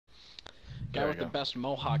Guy with the best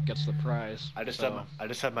mohawk gets the prize. I just so.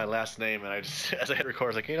 had my last name, and I just as I hit record, I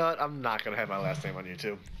was like, you know what? I'm not gonna have my last name on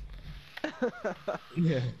YouTube.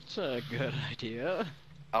 Yeah. It's a good idea.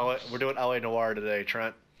 We're doing LA Noir today,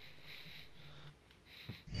 Trent.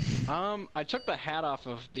 I took the hat off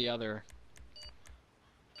of the other.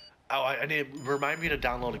 Oh, I need remind me to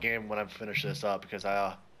download a game when I finish this up because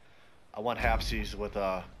I want halfsies with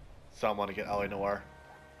someone to get LA Noir.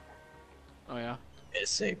 Oh yeah.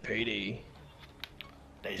 SAPD.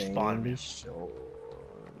 They spawned me. It's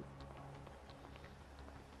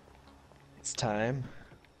time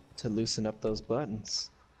to loosen up those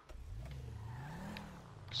buttons.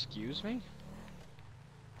 Excuse me?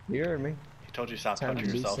 You heard me. He told you stop Time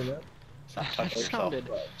touching to yourself. loosen up. Stop That touching yourself. sounded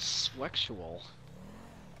sexual.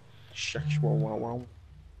 Sexual wow wow.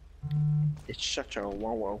 It's such a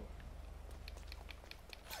wow wow.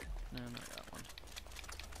 No, not that one.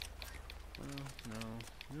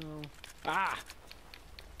 No, no, no. Ah!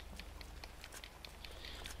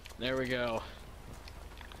 There we go.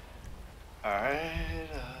 Alright,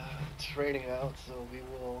 it's raining out, so we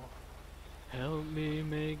will... Help me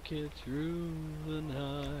make it through the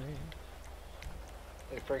night.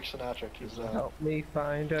 Hey, Frank Sinatra keeps that. Help me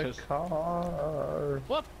find a car.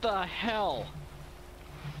 What the hell?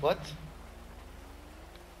 What?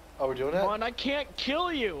 Oh, we're doing it? Oh, and I can't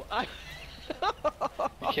kill you!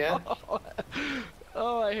 You can't?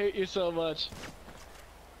 Oh, I hate you so much.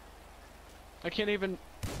 I can't even...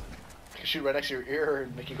 I can shoot right next to your ear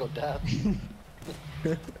and make you go deaf.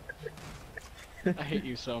 I hate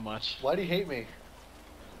you so much. Why do you hate me?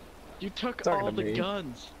 You took Talking all to the me.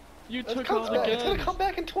 guns. You It's took all the guns. It's gonna come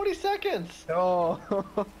back in 20 seconds! Oh.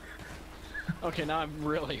 Okay, now I'm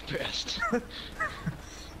really pissed.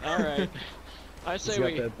 Alright. I say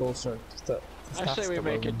we... That bullshit I say we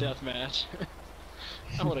make a death match.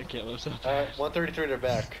 I wanna kill him so Alright, 133, they're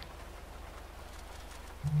back.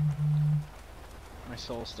 My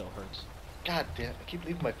soul still hurts. God damn, I keep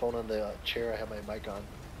leaving my phone on the chair I have my mic on.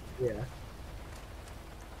 Yeah.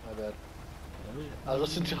 My bad. I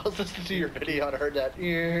was listening to your video and I heard that.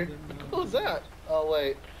 What was that? Oh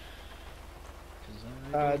wait.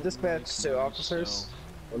 Dispatch to officers.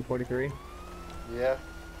 143. Yeah.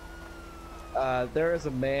 There is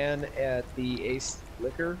a man at the Ace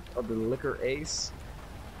Liquor, or the Liquor Ace.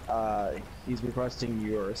 He's requesting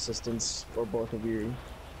your assistance, or both of you.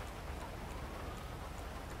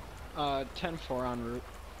 10-4 en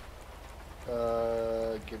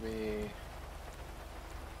route. Give me...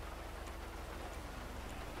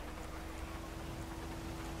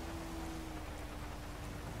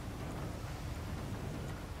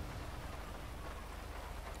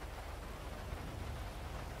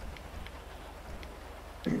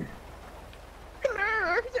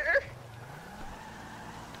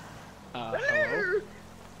 Hello?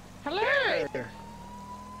 Hello? Hey.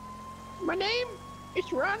 My name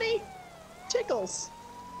is Ronnie Tickles.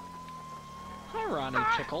 Hi, Ronnie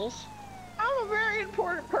Tickles. I'm a very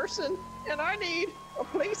important person, and I need a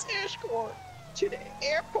police escort to the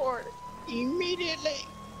airport immediately.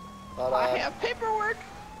 I have paperwork.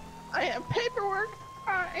 I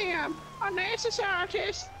am a NASA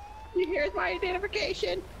scientist. Here's my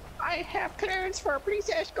identification. I have clearance for a police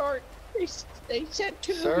escort. They sent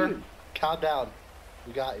to Sir, you. calm down.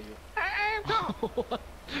 We got you. I am calm.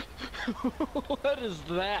 What is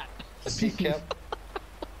that? The Pete Kemp.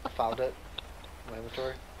 I found it. My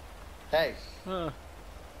inventory. Hey. Huh.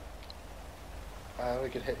 I only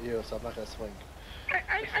can hit you, so I'm not gonna swing.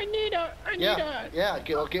 I need a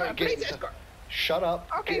police escort. Shut up.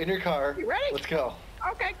 Okay. Get in your car. You ready? Let's go.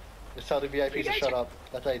 Okay. Just tell the VIPs to shut up.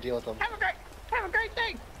 That's how you deal with them. Have a great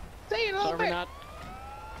day. See you in a So little are we bit. not...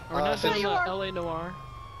 Are we not so doing you are. LA Noir?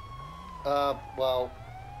 Well,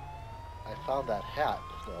 I found that hat,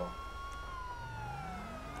 though.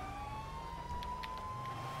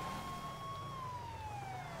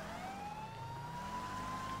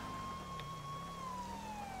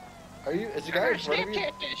 Are you? Is the guy in front of you?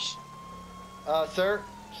 Snapchat this. Sir.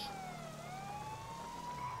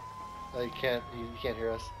 No, you can't. You can't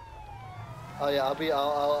hear us. Oh yeah,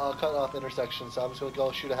 I'll cut off intersections. So I'm just gonna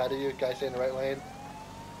go shoot ahead of you. Guy stay in the right lane.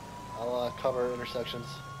 I'll cover intersections.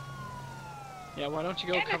 Yeah, why don't you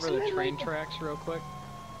go Yeah, cover the absolutely. train tracks real quick?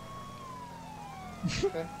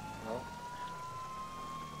 Okay. Well,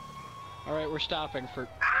 Alright, we're stopping for...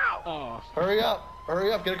 Ow! Oh. hurry up!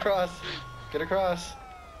 Hurry up! Get across! Get across!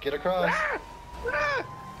 Get across! Ah! Ah!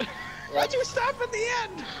 Why'd you stop at the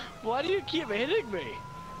end? Why do you keep hitting me?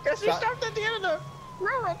 Because you Stop. stopped at the end of the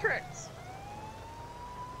railroad tracks.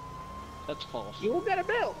 That's false. You will get a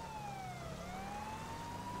bill.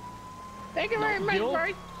 Thank you No, very much, you'll-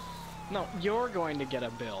 Mike. No, you're going to get a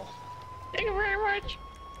bill. Thank you very much.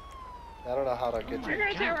 I don't know how to get Oh to my you.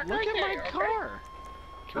 guys have God, a look great at my day, okay? car.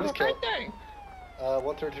 Can we Have just a kill? great day.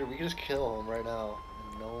 133. We can just kill him right now.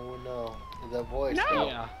 No one know. That voice. No. though.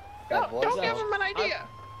 Yeah. That No, voice. don't give though. him an idea.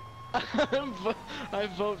 I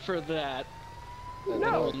vote for that. That And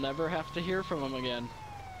No. we'll never have to hear from him again.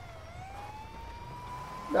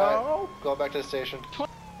 No. Alright, going back to the station. That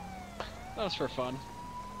was for fun.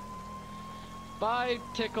 Bye,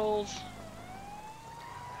 Tickles.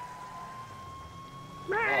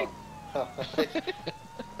 Right.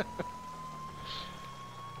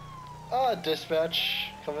 Dispatch,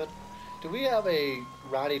 come in. Do we have a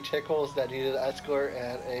Ronnie Tickles that needed an escort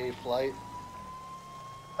and a flight?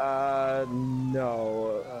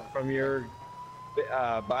 No. From your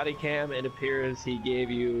body cam, it appears he gave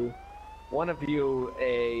one of you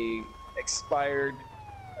a expired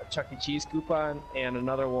Chuck E. Cheese coupon, and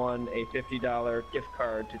another one a $50 gift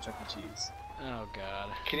card to Chuck E. Cheese. Oh God.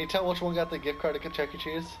 Can you tell which one got the gift card to Chuck E.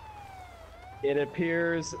 Cheese? It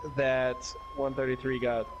appears that 133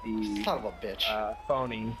 got the Son of a bitch.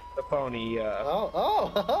 phony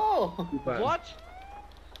Oh. coupon. What?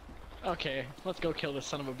 Okay, let's go kill this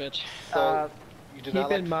son of a bitch. So, you do Keep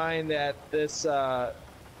not in like... mind that this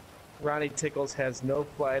Ronnie Tickles has no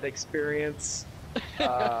flight experience.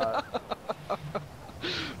 I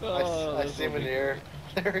see him in the air.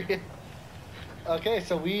 There he is. Okay,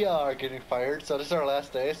 so we are getting fired, so this is our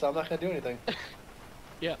last day, so I'm not gonna do anything.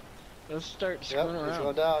 Yeah, let's start Yep, screwing he's around.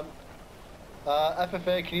 going down.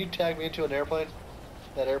 FFA, can you tag me into an airplane?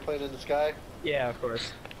 That airplane in the sky? Yeah, of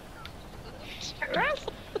course. Ralph,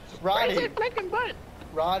 Ronnie! where's that blinking button?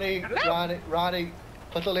 Ronnie,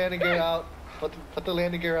 put the landing gear out. Put the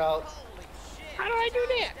landing gear out. How do I do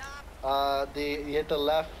that? You hit the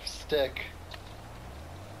left stick.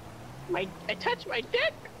 I touch my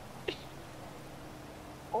dick.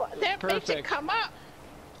 Well, that makes it Perfect. come up.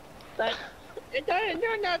 But it doesn't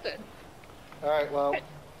do nothing. Alright, well,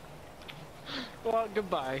 Well,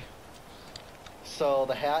 goodbye. so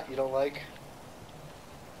the hat you don't like?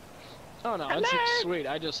 Oh no, Hello? it's sweet.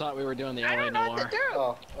 I just thought we were doing the I LA don't know what to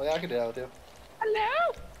Noir. do. Oh yeah, I can do that with you.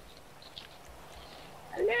 Hello?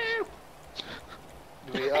 Hello?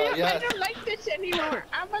 I Yes. don't like this anymore.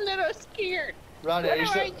 I'm a little scared. Ronnie, What are you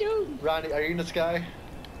do still... I do? Ronnie, are you in the sky?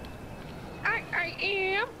 I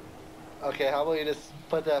am. Okay, how about you just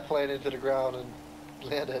put that plane into the ground and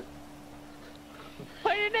land it?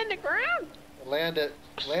 Put it in the ground. Land it.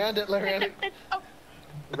 Land it, land it. Oh,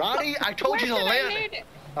 Ronnie, I told where you to should I land land it. it?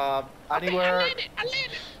 Anywhere. I land it. I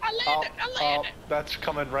land it. I land it. I land it. That's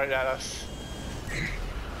coming right at us.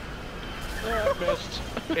 Oh, I missed.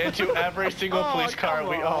 Into every single Oh, police car come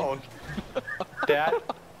we on. own. That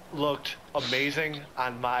looked amazing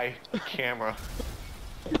on my camera.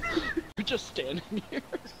 We're just standing here.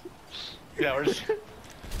 Yeah, we're just.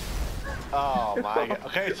 Oh my god.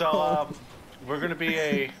 Okay, so we're gonna be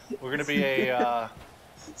a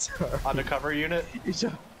Sorry. undercover unit.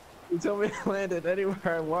 You told me to land it anywhere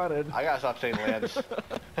I wanted. I gotta stop saying land.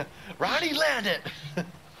 Ronnie, land it.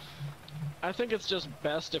 I think it's just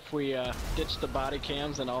best if we ditch the body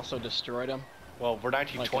cams and also destroy them. Well, we're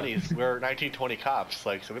 1920s. We're 1920 cops,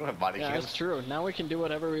 like, so we don't have body Yeah, cams. that's true. Now we can do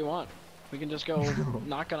whatever we want. We can just go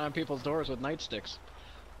knocking on people's doors with nightsticks.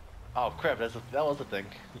 Oh crap, that was the thing.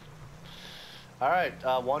 Alright,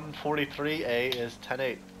 143A is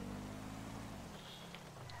 10-8.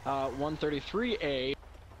 133A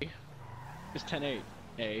is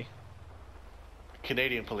 10-8A.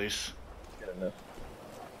 Canadian police. Good enough.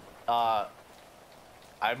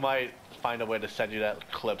 I might find a way to send you that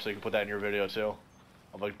clip so you can put that in your video too.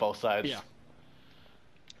 Of like both sides. Yeah.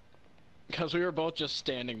 Because we were both just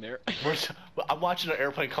standing there. I'm watching an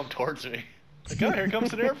airplane come towards me. Like, oh, here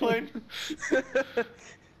comes an airplane.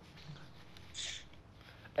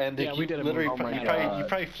 And Yeah, we did it literally, oh my you God.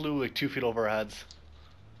 probably flew like 2 feet over our heads.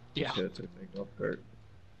 Yeah. Shit, took me off guard.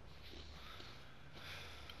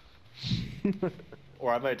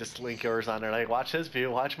 Or I might just link yours on there, like, watch his view,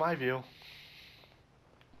 watch my view.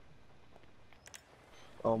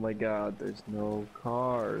 Oh my god, there's no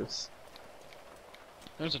cars.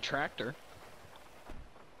 There's a tractor.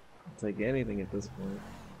 I'll take anything at this point.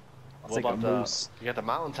 I'll What take a about the, moose. you got the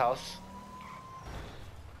Mountains house.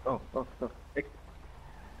 Oh. Hey,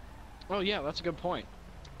 Oh yeah, that's a good point.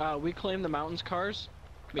 We claim the mountains cars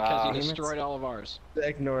because you Damn it. destroyed all of ours.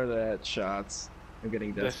 ignore that, shots. I'm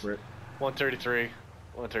getting This- desperate. 133.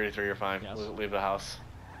 133, you're fine. Yes. We'll leave the house.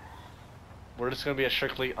 We're just gonna be a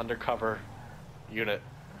strictly undercover unit.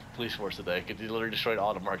 Police force today. You literally destroyed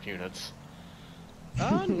all the marked units.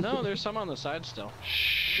 Oh no, there's some on the side still.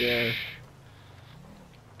 Yeah.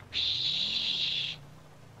 Shh.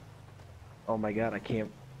 Oh my god, I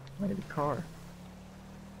can't. I need a car.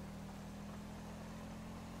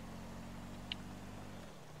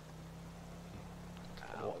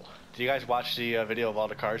 Ow. Do you guys watch the video of all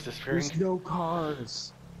the cars disappearing? There's no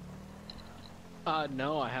cars.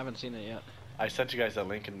 No, I haven't seen it yet. I sent you guys that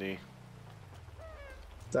link in the...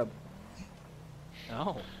 What's up?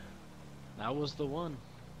 Oh. That was the one.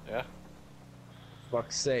 Yeah?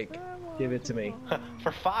 Fuck's sake. Give it to me.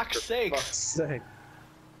 For fuck's sakes! Fuck's sake.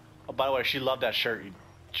 Oh, by the way, she loved that shirt, you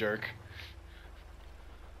jerk.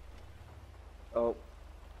 Oh.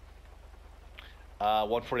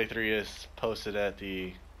 143 is posted at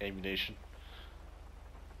the ammunition.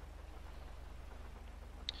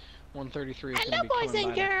 133 is Hello, gonna be boys coming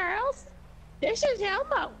and by girls. This is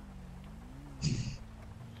Elmo.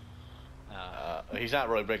 He's not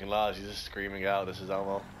really breaking laws, he's just screaming out, this is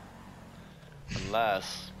Elmo.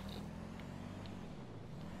 Unless...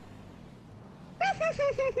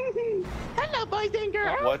 Hello, boys and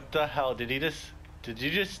girls. What the hell, did you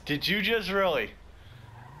just really?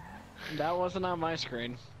 That wasn't on my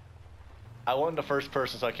screen. I wasn't the first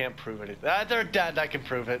person, so I can't prove it. They're dead, I can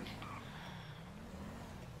prove it.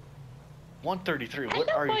 133, what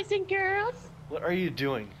Hello, are you... boys and girls. What are you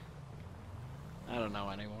doing? I don't know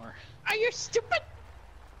anymore. Are you stupid?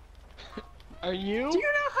 Are you? Do you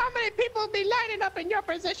know how many people would be lining up in your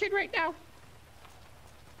position right now?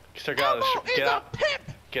 Sir, get out of the Elmo street. is a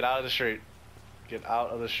pimp. Get out of the street. Get out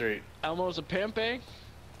of the street. Elmo's a pimp, eh?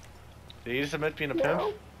 Did you just admit being a No.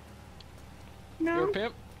 pimp? No. You're a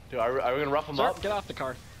pimp? Dude, are we gonna rough him Sir, up? get off the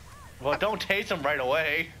car. Well, don't tase him right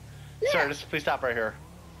away. Yeah. Sir, just please stop right here.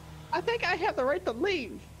 I think I have the right to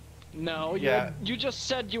leave. No, Yeah. you just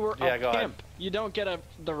said you were Yeah, a go ahead. pimp. You don't get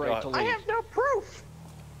the right to ahead. leave. I have no proof.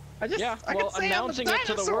 I just Yeah, I well, can say announcing I'm a it to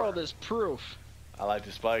the dinosaur. world is proof. I like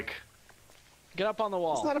this bike. Get up on the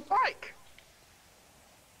wall. It's not a bike.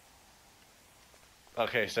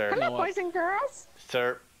 Okay, sir. Hello, know what? boys and girls.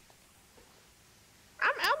 Sir.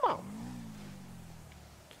 I'm Elmo.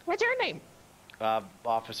 What's your name?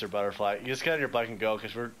 Officer Butterfly. You just get on your bike and go,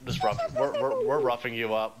 because we're just rough. We're roughing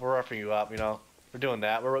you up. We're roughing you up. You know. We're doing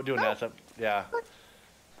that. We're doing that stuff. Yeah.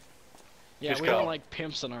 Yeah, Just we go. don't like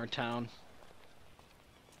pimps in our town.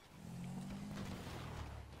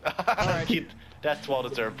 Keep, that's well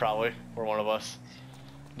deserved, probably, for one of us.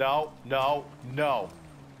 No, no, no,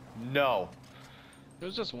 no. It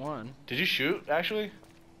was just one. Did you shoot, actually?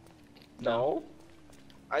 No.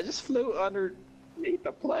 I just flew underneath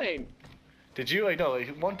the plane. Did you, like, no, like,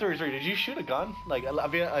 133, did you shoot a gun? Like, I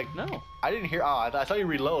mean, like, No. I didn't hear, oh, I thought you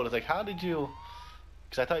reload. I was like, how did you,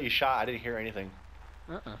 because I thought you shot, I didn't hear anything.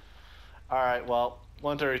 Uh-uh. Alright, well,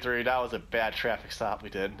 133, that was a bad traffic stop we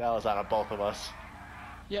did. That was on both of us.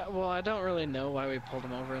 Yeah, well, I don't really know why we pulled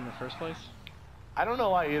him over in the first place. I don't know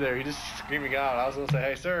why either, he just screaming out. I was gonna say,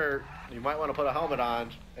 hey, sir, you might want to put a helmet on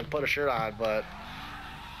and put a shirt on, but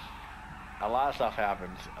a lot of stuff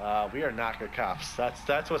happens. We are not good cops.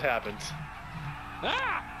 That's what happens.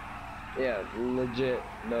 Ah! Yeah, legit,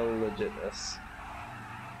 no legitness.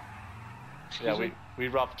 Yeah, we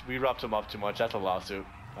roughed him up too much. That's a lawsuit.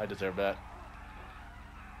 I deserve that.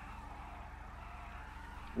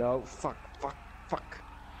 No, fuck.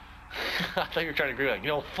 I thought you were trying to agree, like, you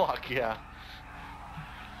know, fuck, yeah.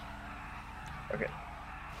 Okay.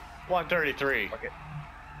 133. Okay.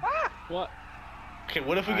 What? Okay,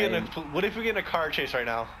 what if we get in a car chase right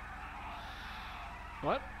now?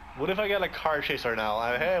 What? What if I get in a car chase right now?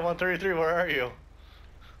 Hey, 133, where are you?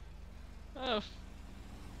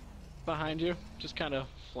 Behind you, just kind of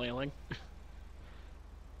flailing.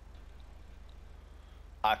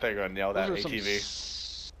 I think you're gonna nail that Those are some ATV.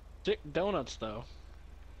 sick donuts, though.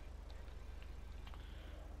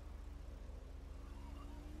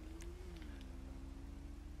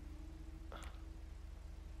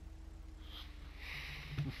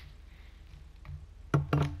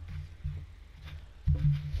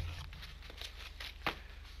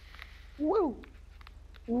 Woo!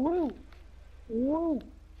 Woo! Woo!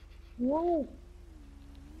 Woo!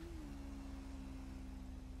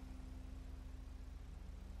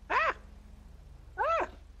 Ah! Ah!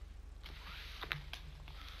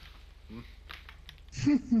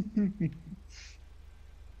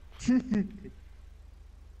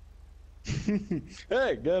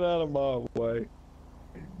 Hey, get out of my way.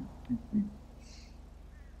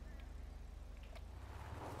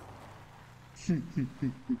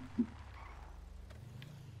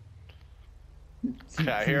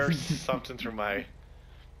 Okay, I hear something through my...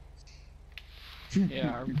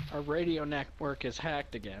 Yeah, our radio network is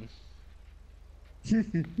hacked again.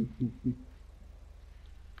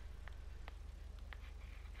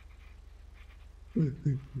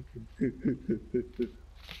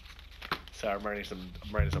 Sorry, I'm writing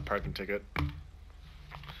some parking ticket.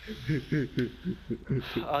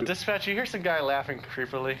 Dispatch, you hear some guy laughing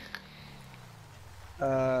creepily?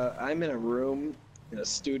 I'm in a room, in a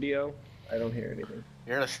studio. I don't hear anything.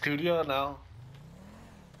 You're in a studio now?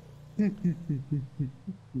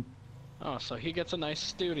 Oh, so he gets a nice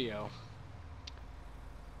studio.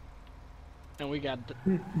 And we got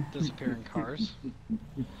disappearing cars.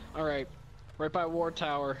 Alright, right by War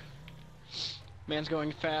Tower. Man's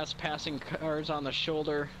going fast, passing cars on the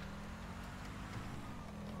shoulder.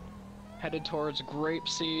 Headed towards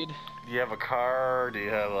Grapeseed. Do you have a car? Do you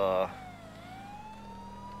have a...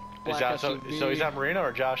 Black so SUV. he's at Marina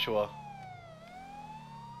or Joshua?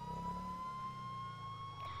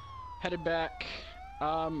 Headed back.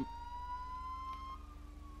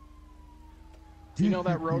 You know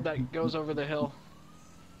that road that goes over the hill?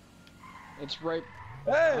 It's right...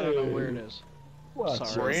 Hey! I don't know where it is. Watch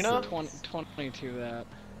Sorry. Marina? 22 that.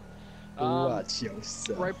 Watch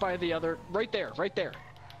yourself. Right by the other... Right there, right there.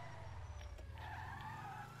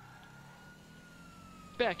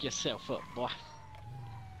 Back yourself up, boy.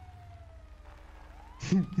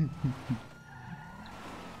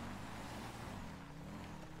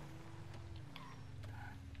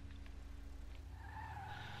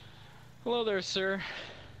 Hello there, sir.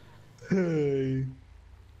 Hey.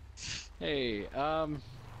 Hey,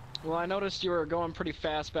 well, I noticed you were going pretty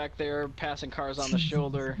fast back there, passing cars on the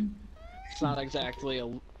shoulder. It's not exactly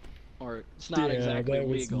exactly that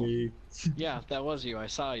was legal. me. Yeah, that was you. I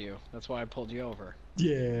saw you. That's why I pulled you over.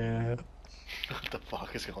 Yeah. What the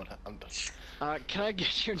fuck is going on? I'm done. Can I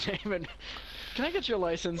get your name and can I get your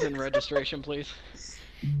license and registration, please?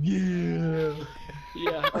 Yeah.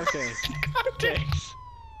 Yeah. Okay. Thanks.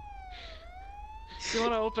 You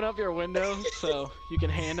want to open up your window so you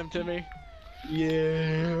can hand them to me?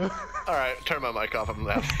 Yeah. Alright, turn my mic off. I'm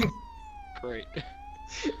laughing. Great.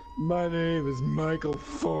 My name is Michael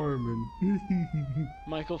Foreman.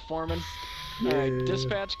 Michael Foreman. Yeah. Alright,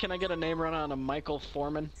 dispatch, can I get a name run on a Michael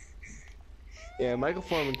Foreman? Yeah, Michael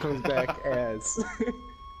Foreman comes back as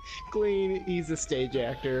clean. He's a stage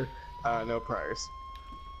actor. No priors.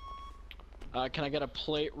 Can I get a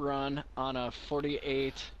plate run on a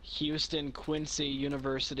 48 Houston Quincy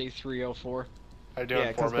University 304? How you doing, Yeah,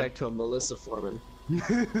 it comes Foreman? back to a Melissa Foreman.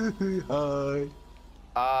 Hi.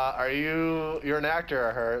 You're an actor,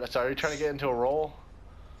 I heard. So are you trying to get into a role?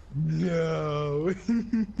 No.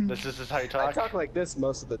 This is how you I talk? talk like this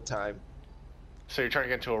most of the time. So you're trying to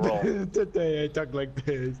get into a role. Today I talk like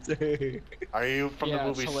this. Are you from Yeah, the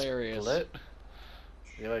it's movie hilarious. Split?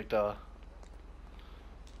 You like the...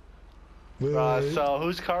 What? so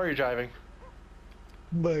whose car are you driving?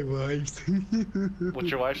 My wife. What's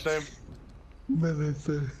your wife's name?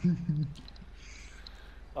 Melissa.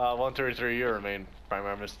 133, you remain prime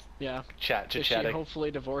minister. Yeah. Is she Chit-chatting. hopefully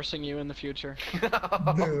divorcing you in the future?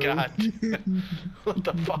 Oh, No. God. What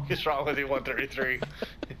the fuck is wrong with you, 133?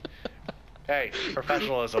 Hey,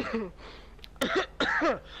 professionalism.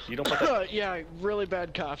 You don't put that... Yeah, really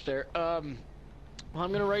bad cough there. Well,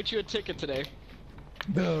 I'm gonna write you a ticket today.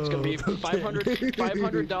 No. It's gonna be okay.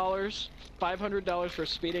 $500 for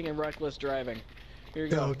speeding and reckless driving. Here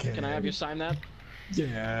you go. Okay. Can I have you sign that?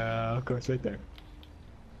 Yeah, of course, right there.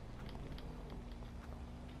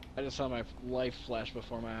 I just saw my life flash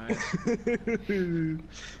before my eyes.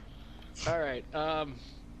 Alright,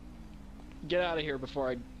 get out of here before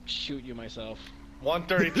I shoot you myself.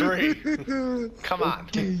 133. Come on.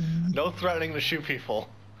 No threatening to shoot people.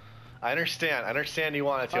 I understand. I understand you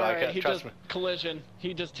wanted to. I Alright, can't he trust just collision.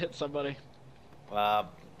 He just hit somebody. me. I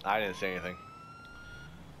didn't say anything.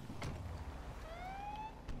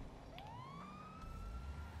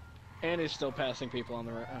 And he's still passing people on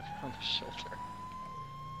the shoulder.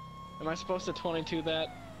 Am I supposed to 22 that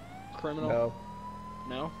criminal? No.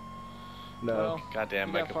 No? No. Well, Goddamn,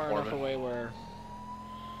 you got Michael far enough Foreman. away where...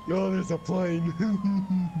 Oh, there's a plane.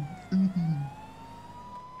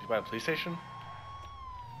 You by a police station?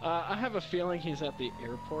 I have a feeling he's at the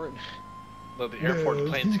airport. Look, the airport No.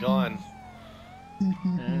 plane's gone.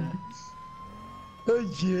 Hi,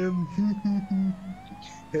 Jim.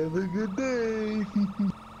 Have a good day.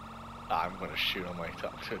 I'm gonna shoot him like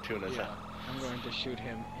two in his head. I'm going to shoot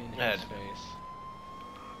him in Head. his face.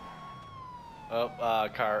 Oh,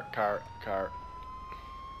 car.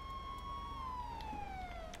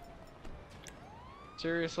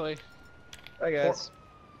 Seriously? Hi, guys.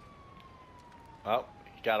 Oh,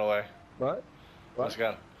 he got away. What? Let's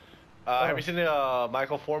go. Oh. Have you seen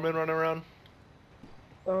Michael Foreman running around?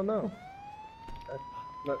 Oh, no.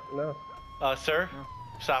 No. Sir? No.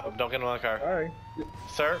 Stop him. Don't get in my car. Sorry.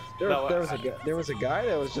 Sir? There was a guy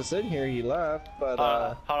that was just in here. He left, but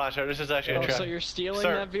hold on, sir. This is actually a truck. So you're stealing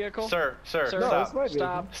Sir, that vehicle? Sir, no, stop. it's my vehicle.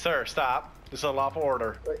 Stop. Sir, stop. This is a lawful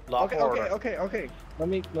order. Lawful order. Okay. Let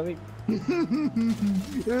me.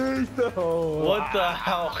 What the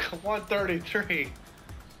hell? 133.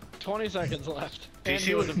 20 seconds left. Do you And see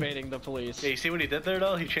he was what- evading the police. Yeah, you see what he did there,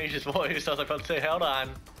 though? He changed his voice. I was about to say, hold on.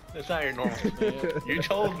 That's not your normal. You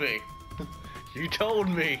told me. You told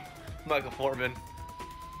me, Michael Foreman.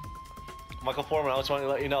 Michael Foreman, I just wanted to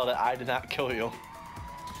let you know that I did not kill you.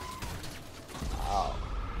 Oh.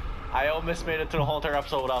 I almost made it through the whole entire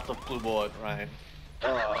episode without the blue bullet, Ryan.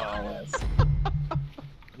 Oh,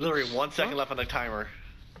 Literally 1 second left on the timer.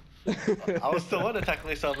 I was still in it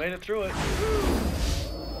technically, so I made it through it.